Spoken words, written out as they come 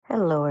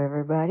Hello,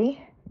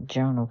 everybody.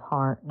 Joan of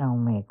Heart, no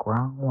make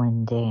wrong,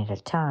 one day at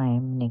a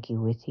time. Nikki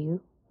with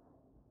you.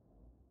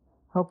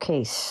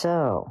 Okay,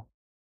 so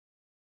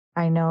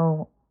I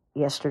know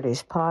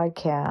yesterday's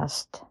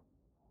podcast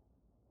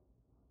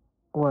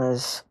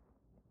was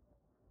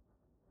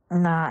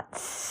not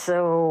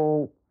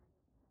so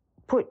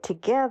put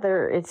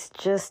together. It's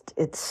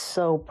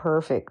so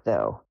perfect,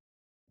 though.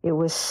 It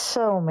was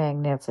so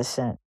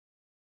magnificent.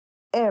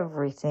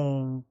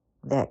 Everything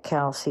that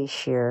Kelsey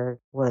shared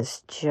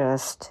was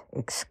just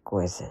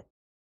exquisite.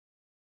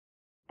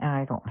 And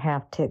I don't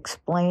have to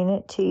explain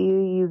it to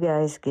you. You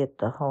guys get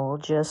the whole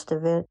gist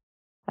of it.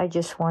 I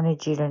just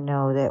wanted you to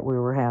know that we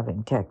were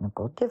having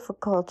technical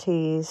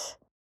difficulties.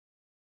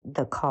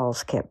 The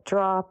calls kept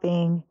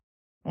dropping.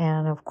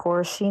 And of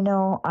course,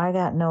 I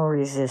got no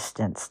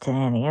resistance to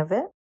any of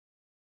it.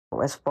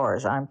 As far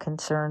as I'm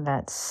concerned,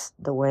 that's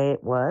the way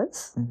it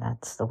was, and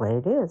that's the way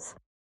it is.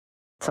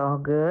 It's all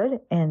good.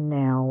 And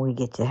now we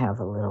get to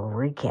have a little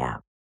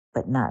recap,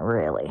 but not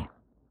really.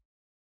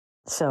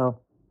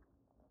 So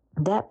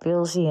that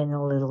fills you in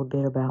a little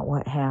bit about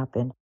what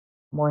happened.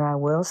 What I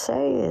will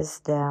say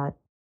is that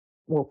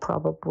we'll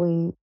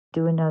probably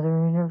do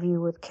another interview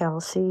with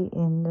Kelsey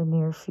in the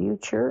near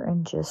future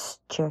and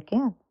just check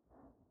in.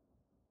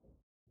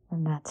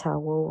 And that's how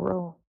we'll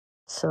roll.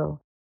 So,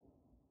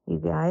 you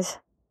guys,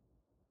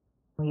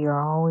 you're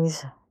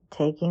always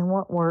taking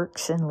what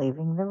works and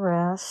leaving the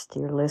rest.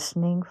 You're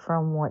listening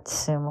from what's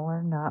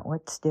similar, not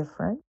what's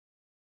different.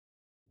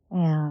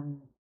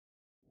 And,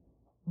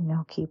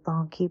 keep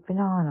on keeping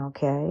on,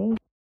 okay?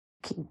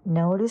 Keep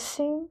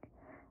noticing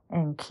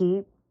and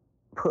keep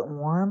putting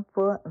one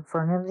foot in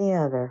front of the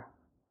other.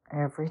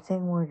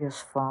 Everything will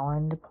just fall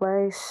into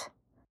place.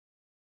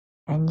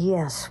 And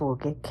yes, we'll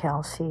get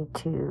Kelsey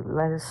to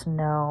let us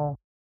know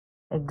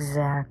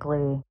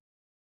exactly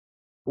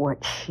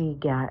what she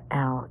got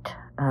out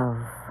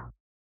of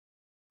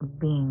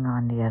being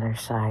on the other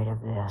side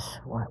of this,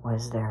 what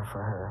was there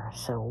for her.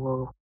 So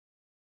we'll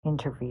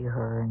interview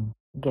her and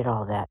get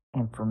all that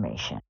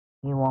information.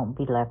 You won't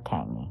be left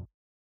hanging.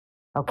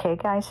 Okay,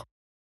 guys?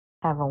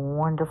 Have a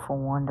wonderful,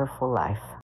 wonderful life.